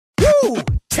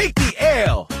Take the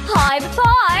L. High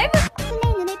five.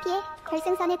 술래의 눈을 피해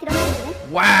결승선에 들어오는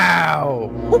분은 Wow.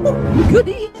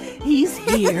 Goody, he's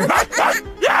here.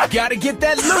 Gotta get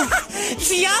that loot.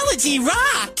 Geology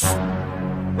rocks.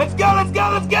 Let's go, let's go,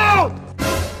 let's go.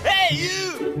 Hey,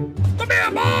 you. Come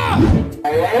here, boy.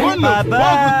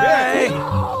 Bye-bye.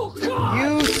 Oh, God.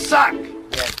 You suck, you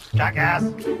jackass.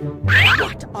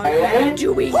 What are you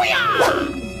doing?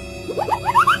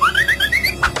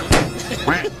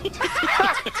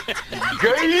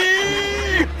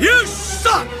 Gay! You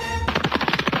suck!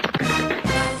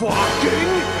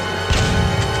 Fucking!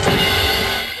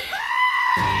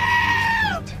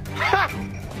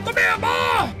 Come here,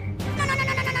 boy!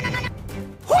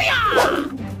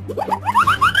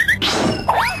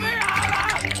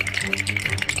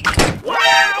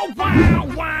 Wow, wow,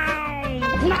 wow!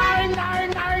 Nine, nine, nine,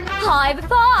 nine! High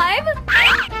five.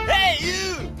 Hey,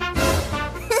 you!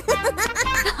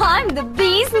 I'm the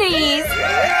bee's knees.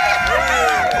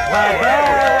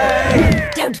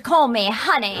 Bye-bye! Don't call me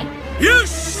honey. You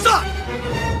suck!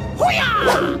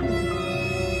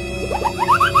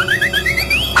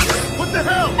 What the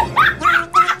hell?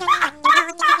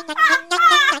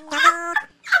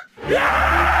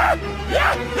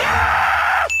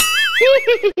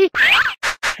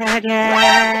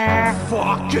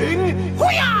 Fucking!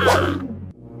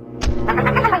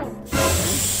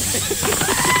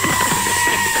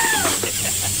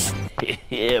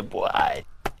 Yeah, boy.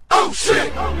 Oh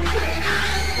shit!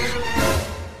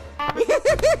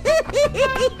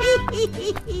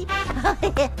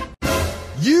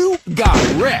 You got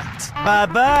wrecked.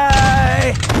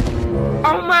 Bye-bye.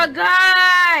 Oh my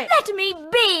God! Let me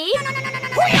be.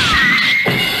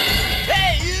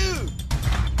 Hey, you!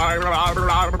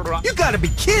 You gotta be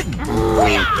kidding!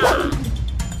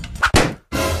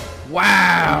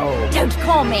 Wow! Don't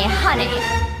call me honey.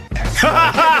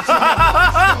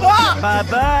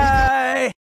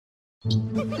 Bye-bye!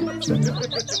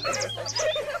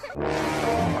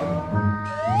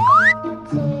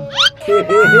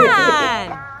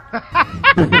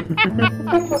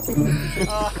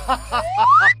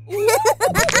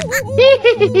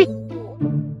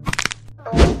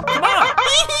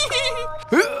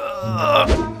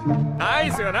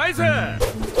 Nice, nice!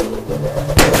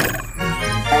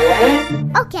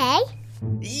 Okay.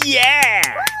 Yeah!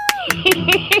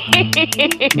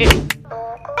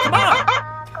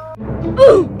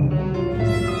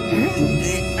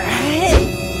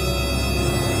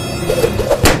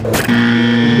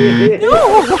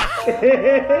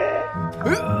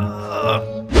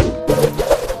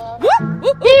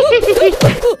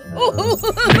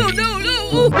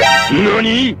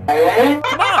 NANI?!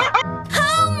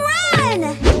 Home run!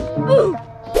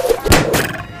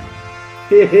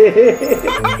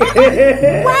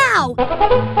 Wow!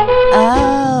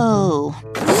 Oh.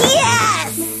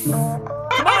 Yes!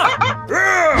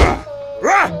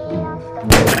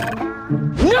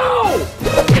 No!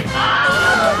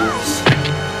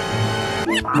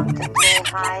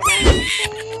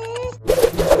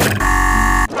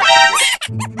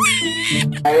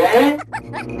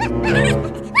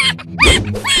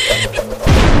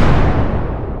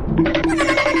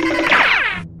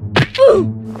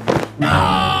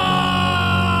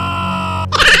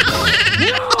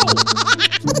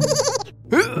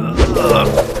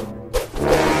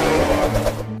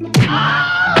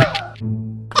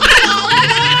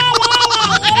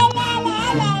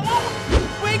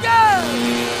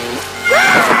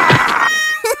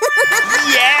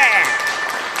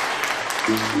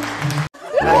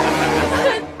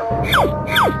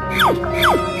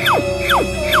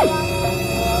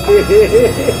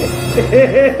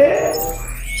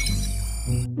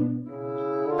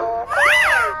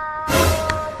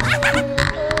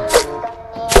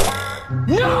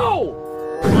 No!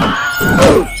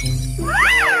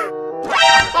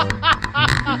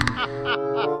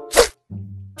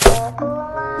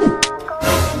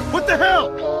 What the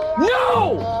hell?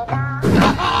 No!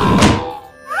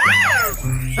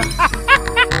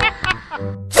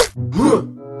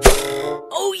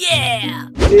 Oh yeah!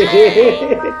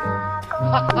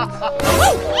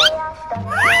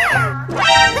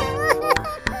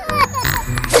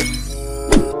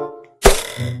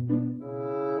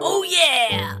 Oh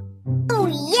yeah! Oh,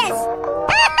 yes!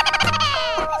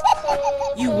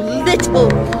 You little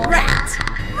rat!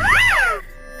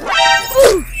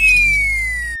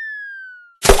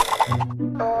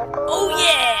 Oh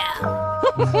yeah!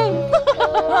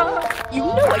 You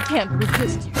know I can't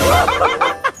resist you.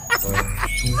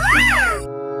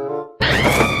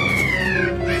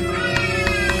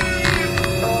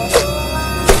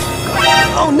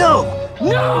 Oh no!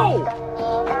 No!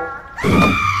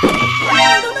 No,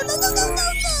 no, no, no, no, no,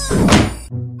 no!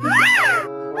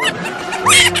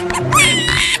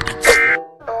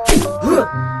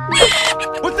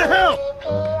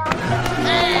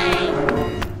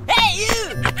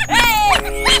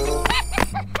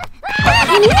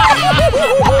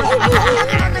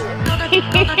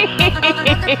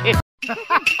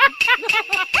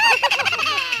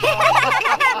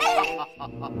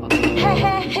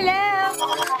 Hello.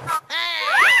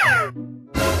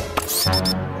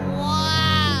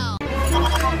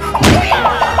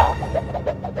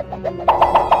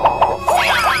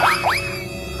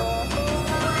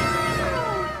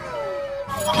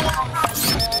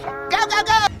 Go, go,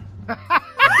 go!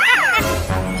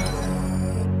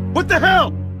 What the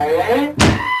hell?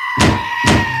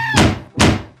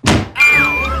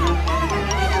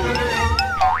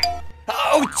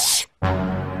 Ouch!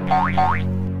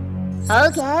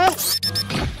 Okay.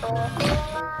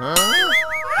 Huh?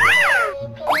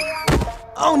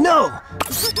 Oh no!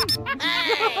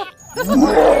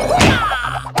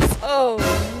 Oh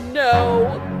no!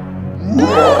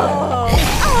 No!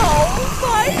 Oh,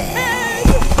 my head!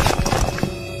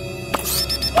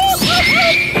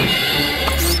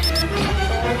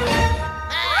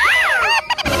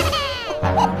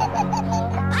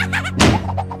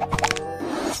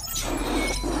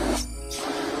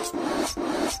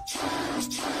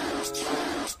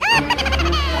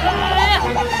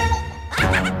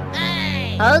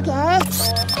 Okay.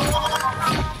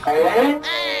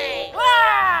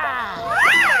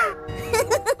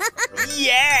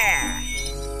 Yeah!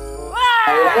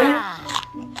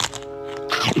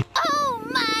 Oh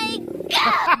my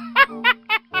god!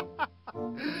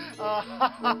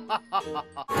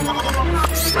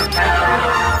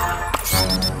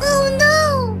 Oh no!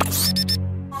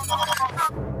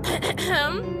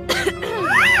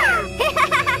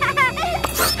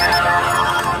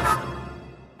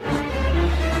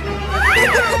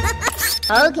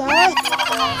 Okay.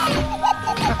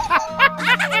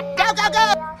 Go, go, go!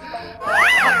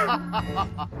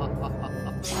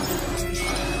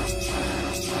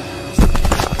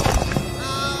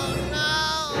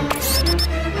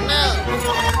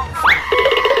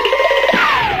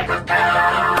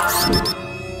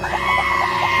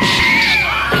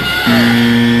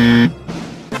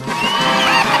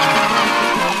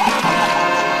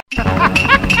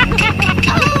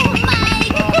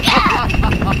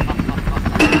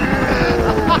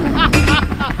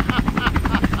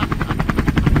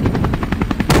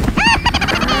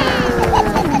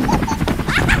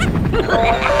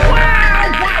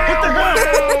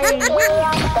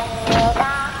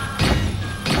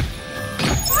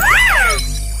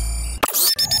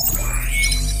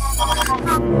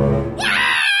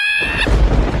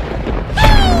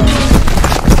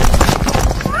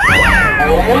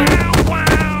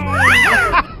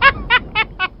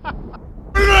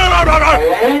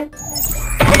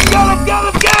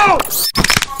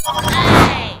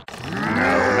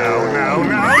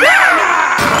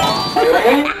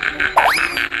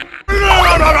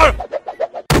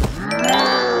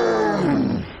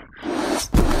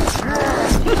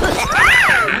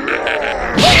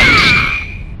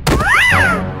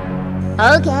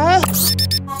 Okay.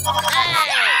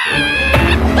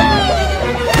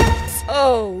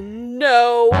 Oh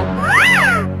no!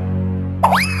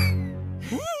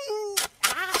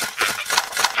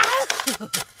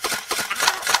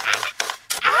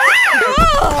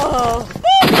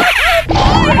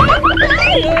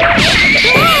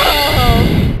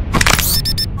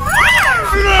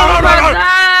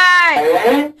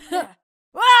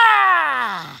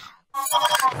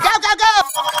 Go, go, go!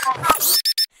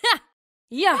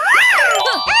 Yeah.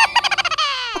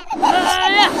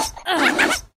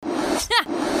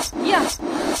 Yeah.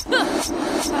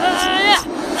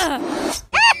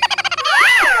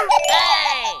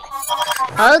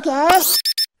 Okay.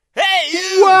 Hey,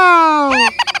 you! Wow!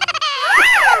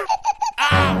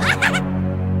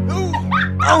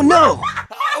 Oh no!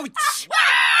 Ouch!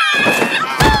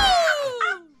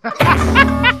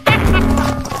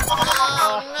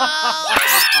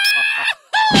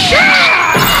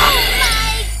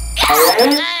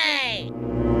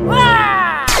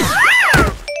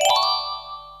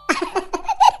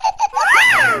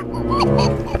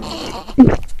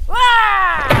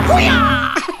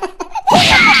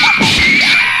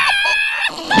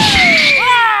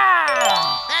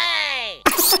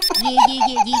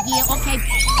 Yeah, okay.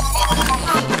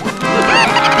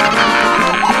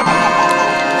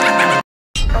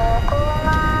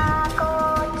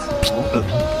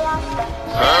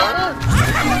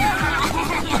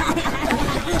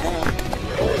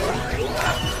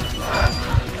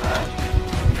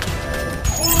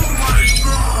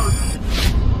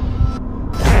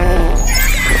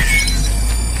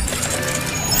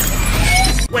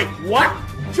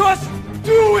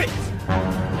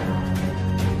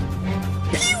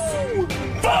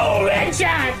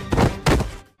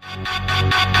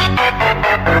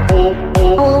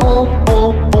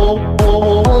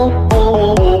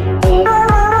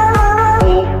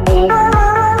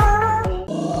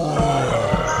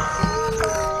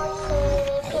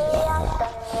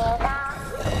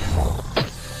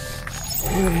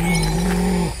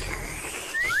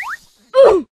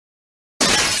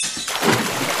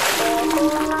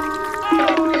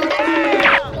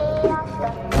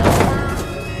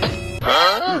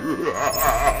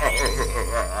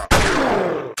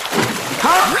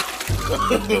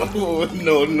 Oh,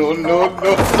 no, no, no,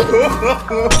 no.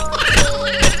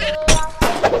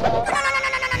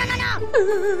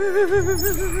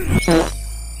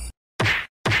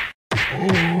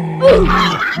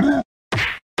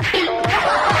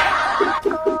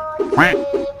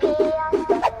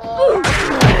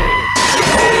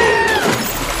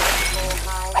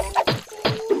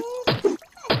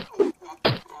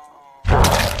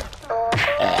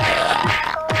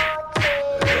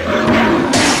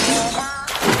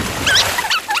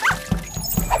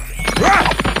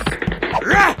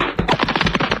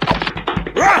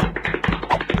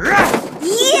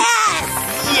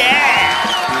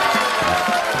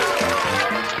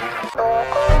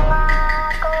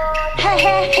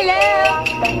 Hello.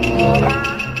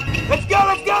 Let's go,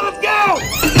 let's go, let's go!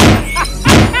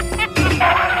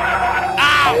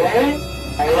 Ow!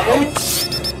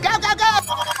 Go, go, go!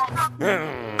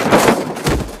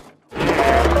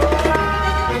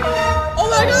 Oh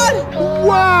my god!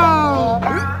 Wow!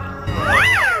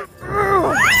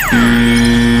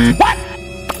 What?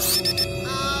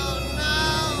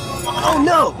 Oh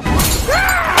no!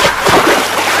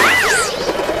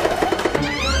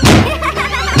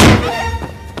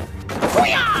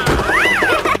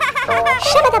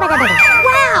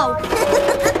 Wow!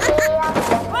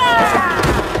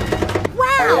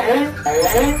 Wow!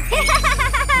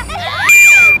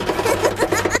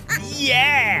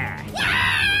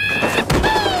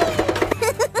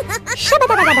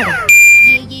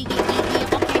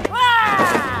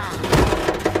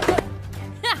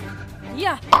 Yeah! Yeah.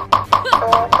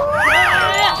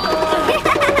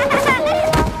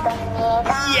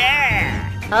 Yeah!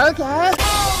 Okay.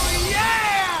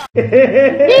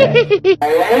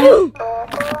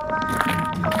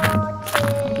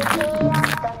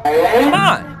 Come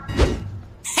on!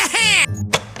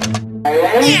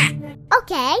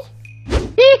 Okay.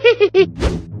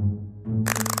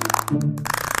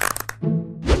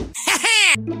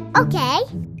 Okay.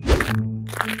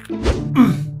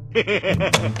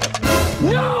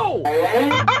 No!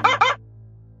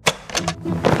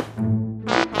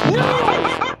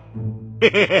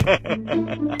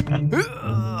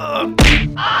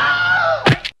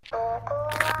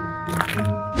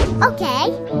 Okay.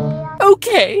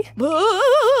 Okay.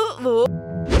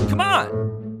 Come on!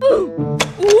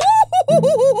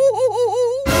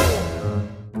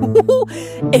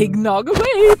 Eggnog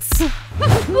awaits.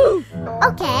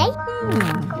 Okay.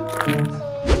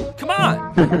 Come on!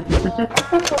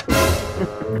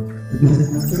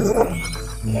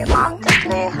 You want to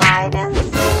play hide and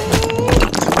seek?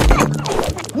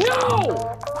 No!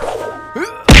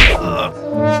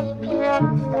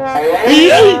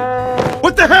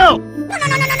 What the hell?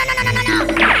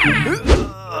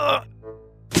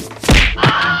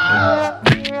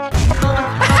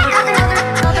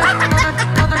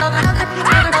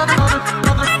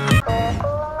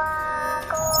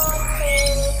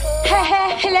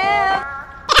 Hello.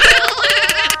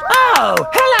 Oh,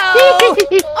 hello.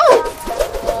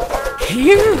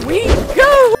 Here we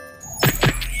go.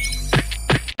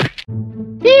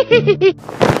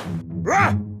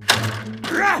 Rah!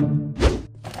 Rah!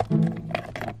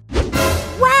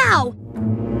 Wow!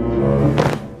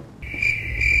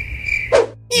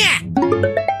 Yeah!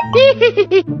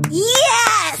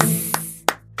 Yes!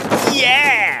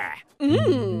 Yeah!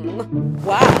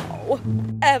 Wow.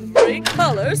 Every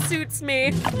color suits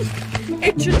me.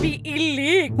 It should be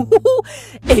illegal.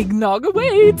 Eggnog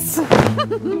awaits.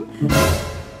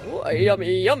 Oh,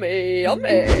 yummy, yummy,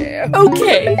 yummy.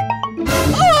 Okay.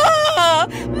 Ah!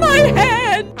 My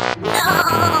hand!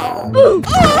 No!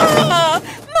 Ah!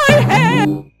 My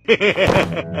hand!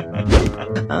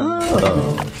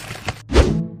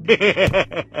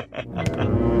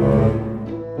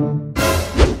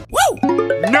 Woo!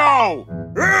 No!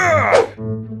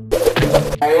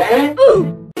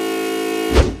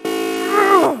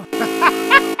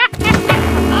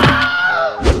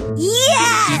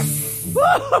 Yes!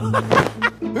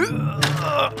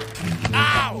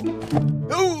 Ow!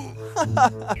 Ooh!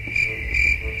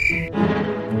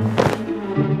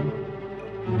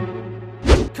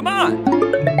 Come on!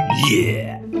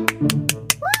 Yeah!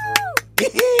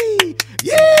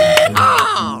 Yeah!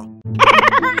 Oh!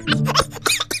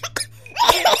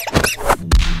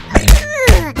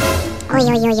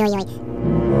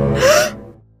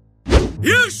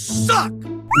 You suck!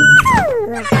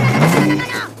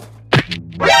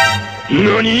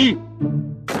 NANI?!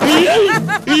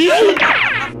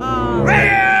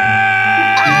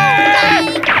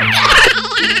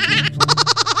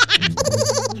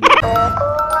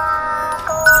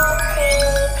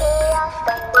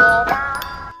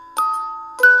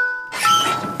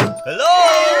 Hello?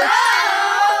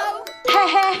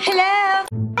 Hello.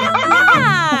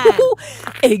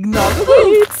 Eggnog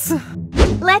awaits.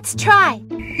 Let's try.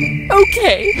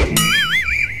 Okay.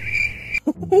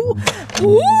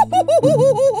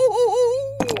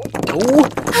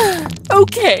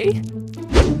 Okay.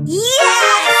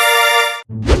 Yes!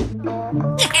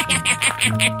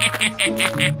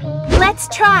 Let's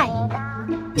try.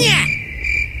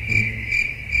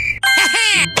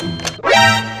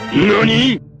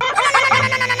 NANI?!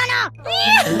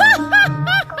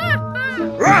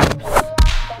 Rah!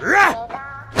 Rah!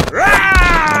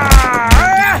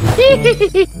 Rah!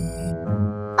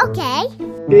 Okay.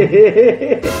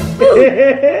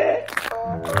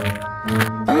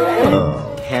 Oh,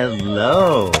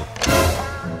 hello.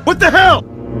 What the hell?!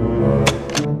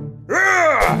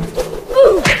 Rah!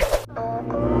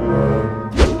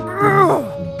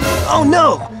 Oh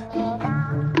no!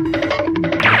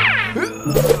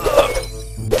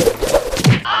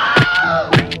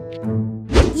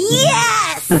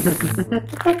 Yes!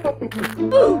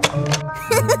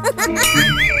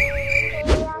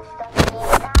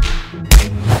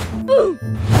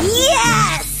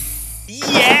 Yes!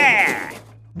 Yeah!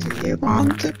 Do you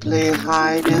want to play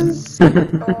hide and seek?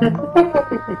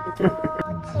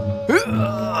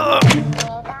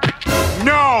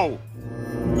 No!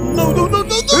 No, no, no, no,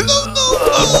 no, no, no,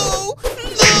 no!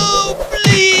 No,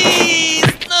 please!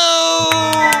 No!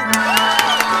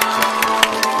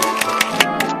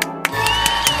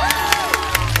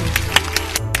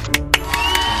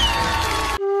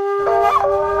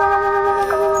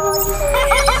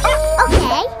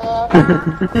 Okay.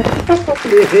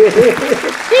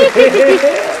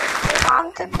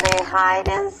 Want to play hide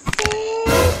and seek?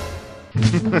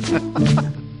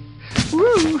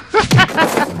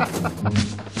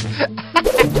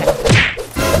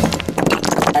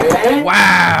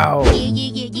 Wow!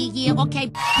 Okay.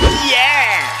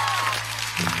 Yeah!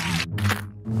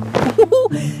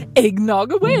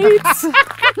 Eggnog awaits.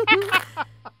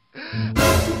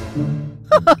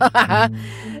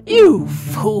 You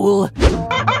fool.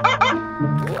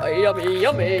 Yummy,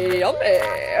 yummy, yummy.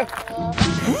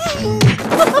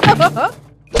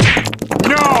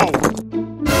 No!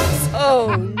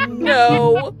 Oh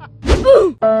no.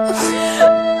 Ooh!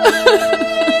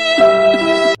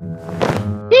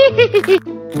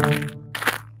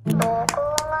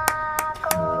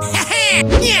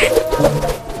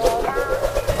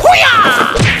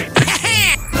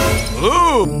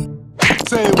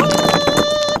 Say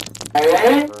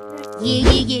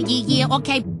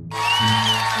Okay.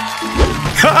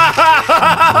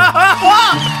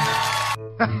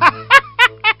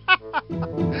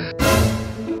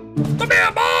 Come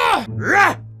here, boy!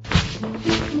 Rah!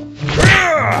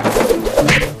 Rah!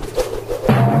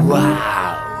 Wow.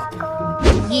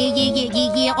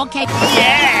 Okay.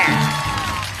 Yeah!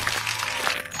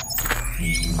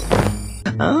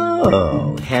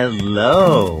 Oh,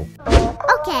 hello.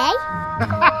 Okay.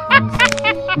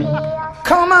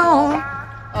 Come on.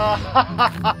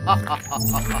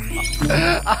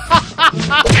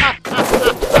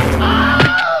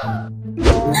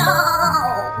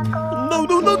 No,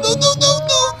 no, no, no, no, no,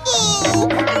 no, no!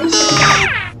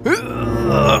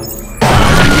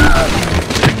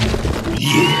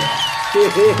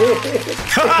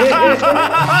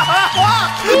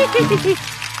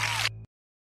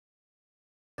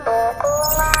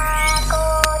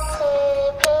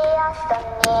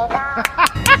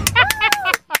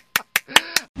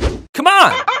 Come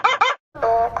on!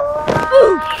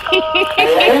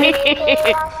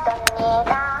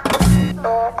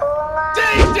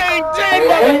 Ding, ding, ding,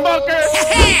 motherfucker!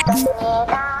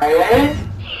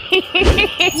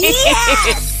 Yes!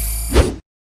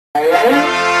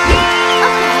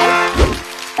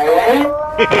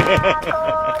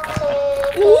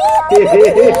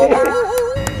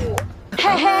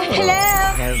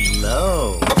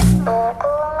 Hello.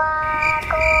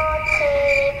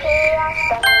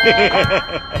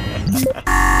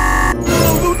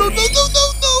 No, no, no, no, no,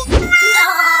 no, no!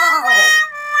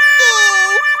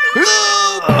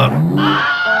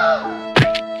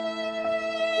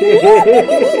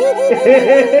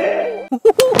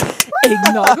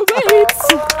 Eggnog awaits.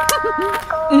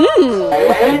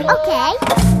 Okay.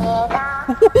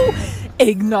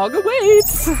 Eggnog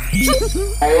awaits.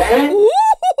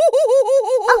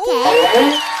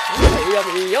 Okay.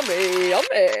 Yummy, yummy,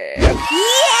 yummy.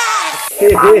 You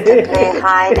want to play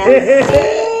hide and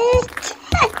seek?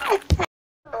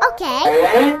 Okay.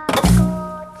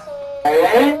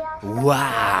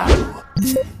 Wow.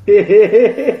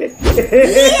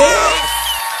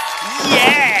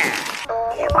 Yeah!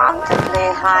 You want to play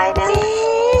hide and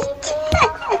seek?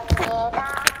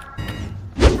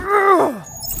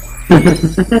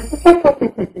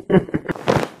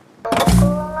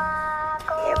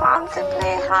 You want to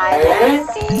play hide and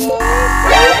seek?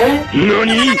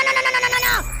 NANI?!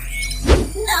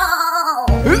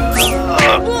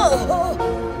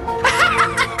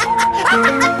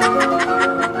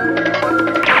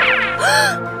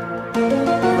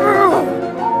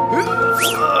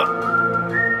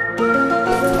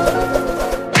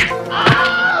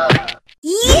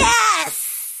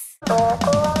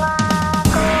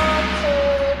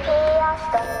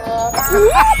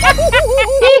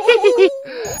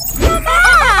 Come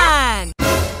on!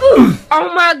 Oh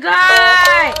my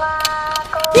god!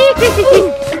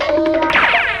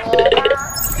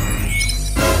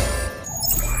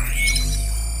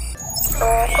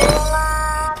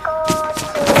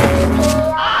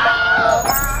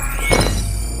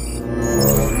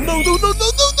 No, no, no, no,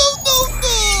 no, no, no,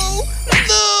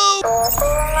 no!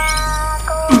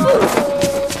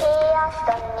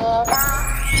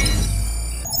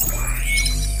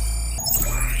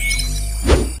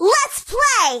 Let's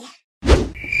play.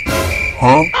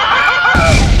 Huh?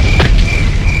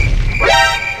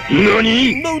 NANI?!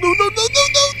 No, no, no, no, no,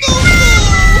 no, no, no!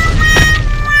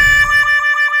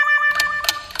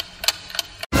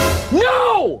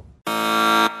 No!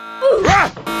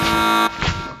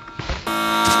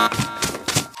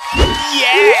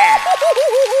 Yeah!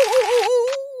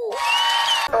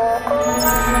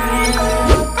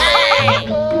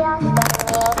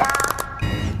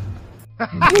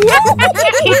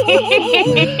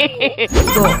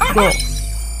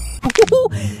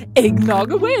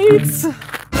 Eggnog awaits.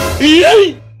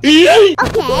 Yay! Yay!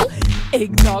 Okay.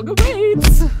 Eggnog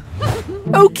awaits.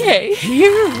 Okay,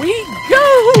 here we go.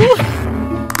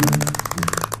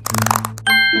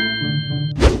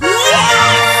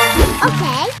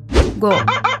 Okay. Go.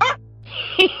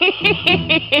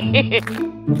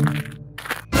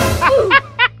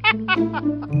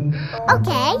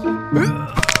 Okay.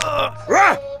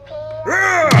 Rah! Rah!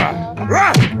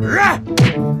 Rah! Rah!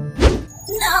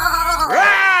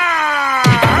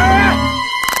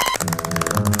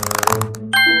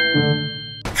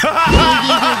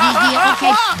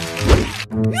 Okay.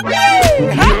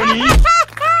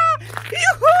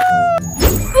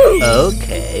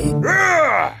 Okay.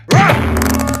 Rah! Rah!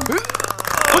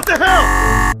 What the hell?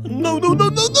 No, no, no,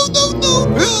 no, no, no, no,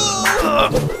 no!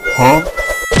 Huh?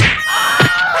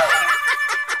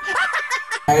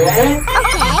 Okay.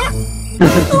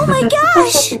 Oh my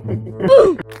gosh!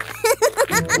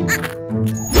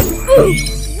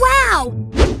 Wow!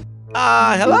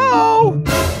 Hello?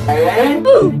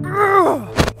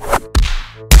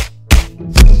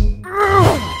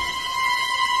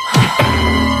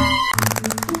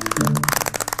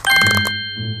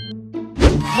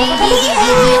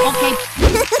 Okay.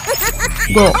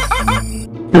 Go.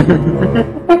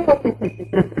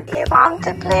 You want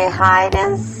to play hide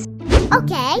and seek?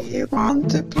 Okay. You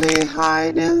want to play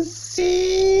hide and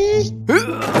seek?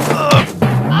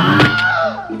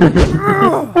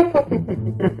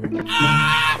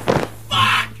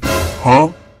 Huh?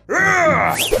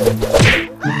 Rah!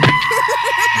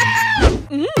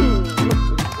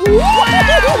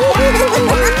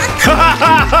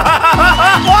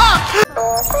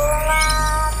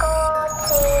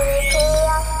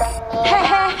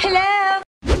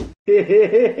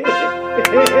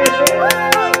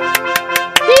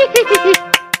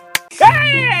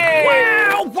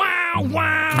 Wow! Wow!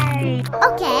 Wow!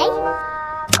 Okay.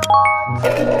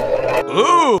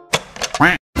 Ooh!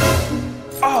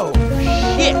 Oh,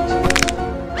 shit!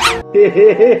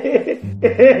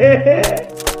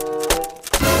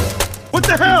 What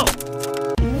the hell?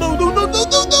 No, no, no, no,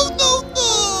 no, no, no,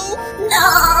 no! No!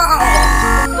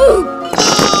 No,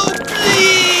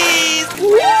 please!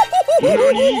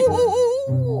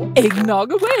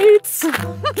 Eggnog awaits.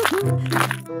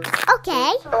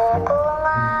 Okay.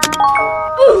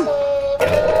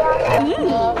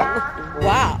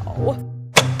 Wow.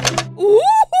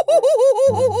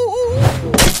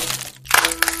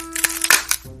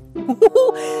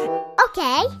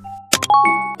 Okay.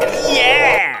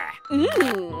 Yeah!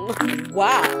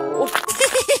 Wow.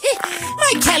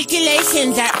 My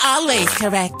calculations are always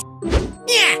correct.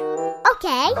 Yeah.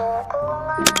 Okay.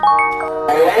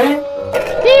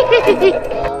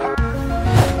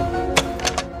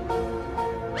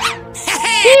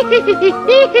 Wow!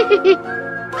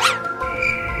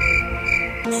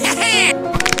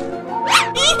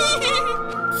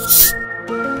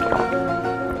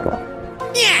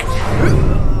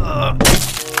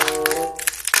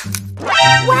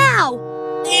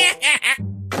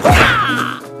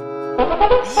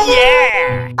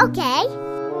 Yeah! Okay.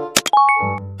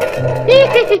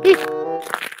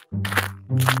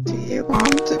 Do you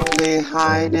want to play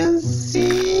hide and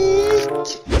seek?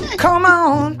 Come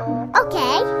on!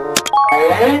 Okay.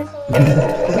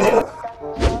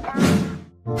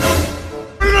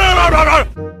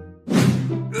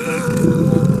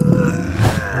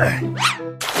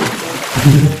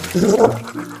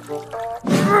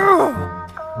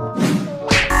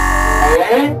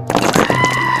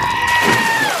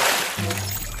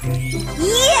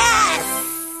 Yes!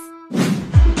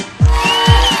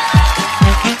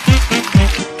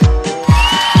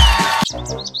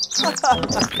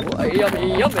 Oh,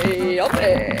 yummy, yummy,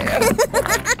 yummy.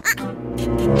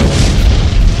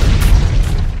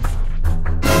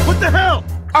 What the hell?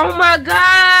 Oh my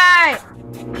god!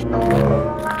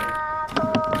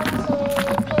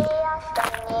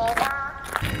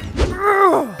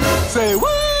 Say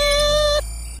what?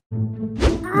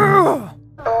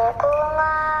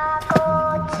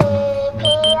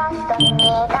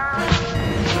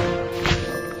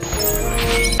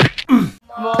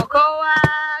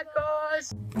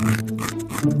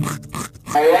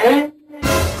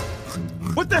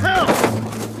 What the hell?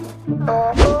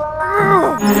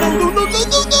 No, no, no, no,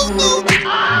 no, no, no!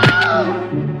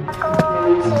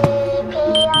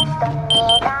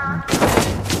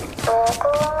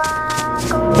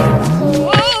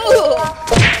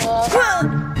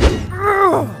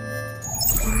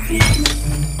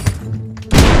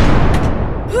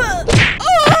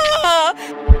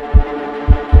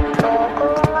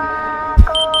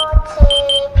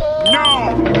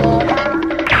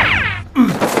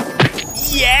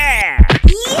 Yeah!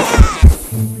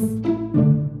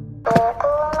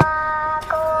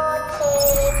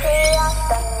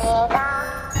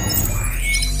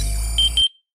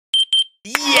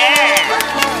 Yeah!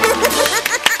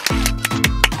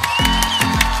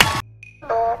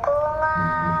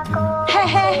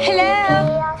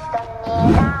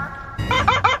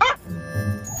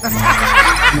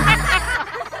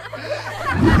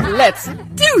 Let's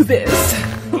do this!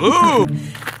 Ooh!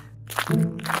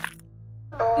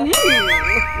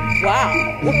 Wow!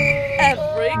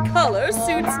 Every color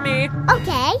suits me!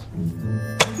 Okay.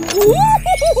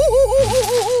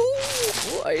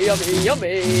 Oh, yummy,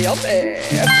 yummy, yummy!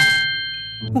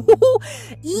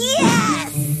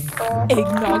 Yes!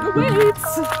 Eggnog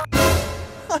awaits!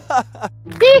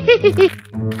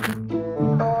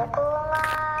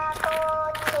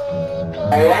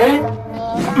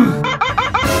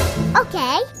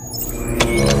 Okay.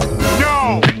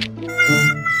 No!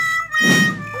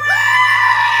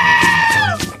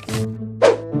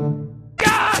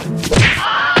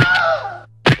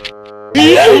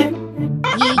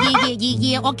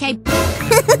 Yeah, okay.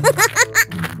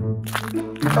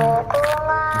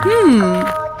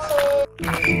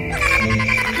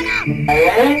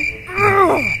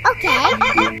 Okay.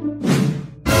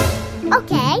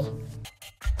 Okay.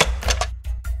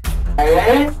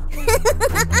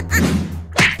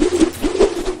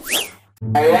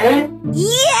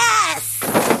 Yes!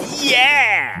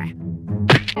 Yeah!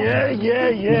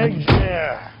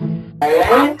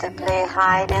 Want to play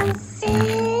hide and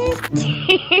seek?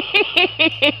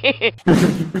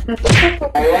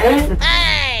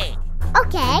 Hey!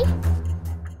 Okay.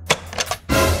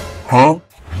 Huh?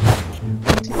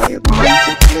 Do you want to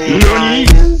play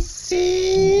hide and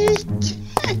seek?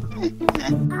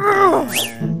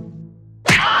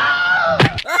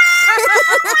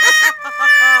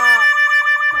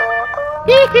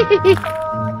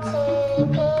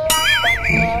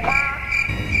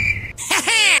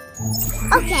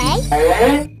 Okay.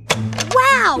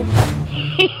 Wow!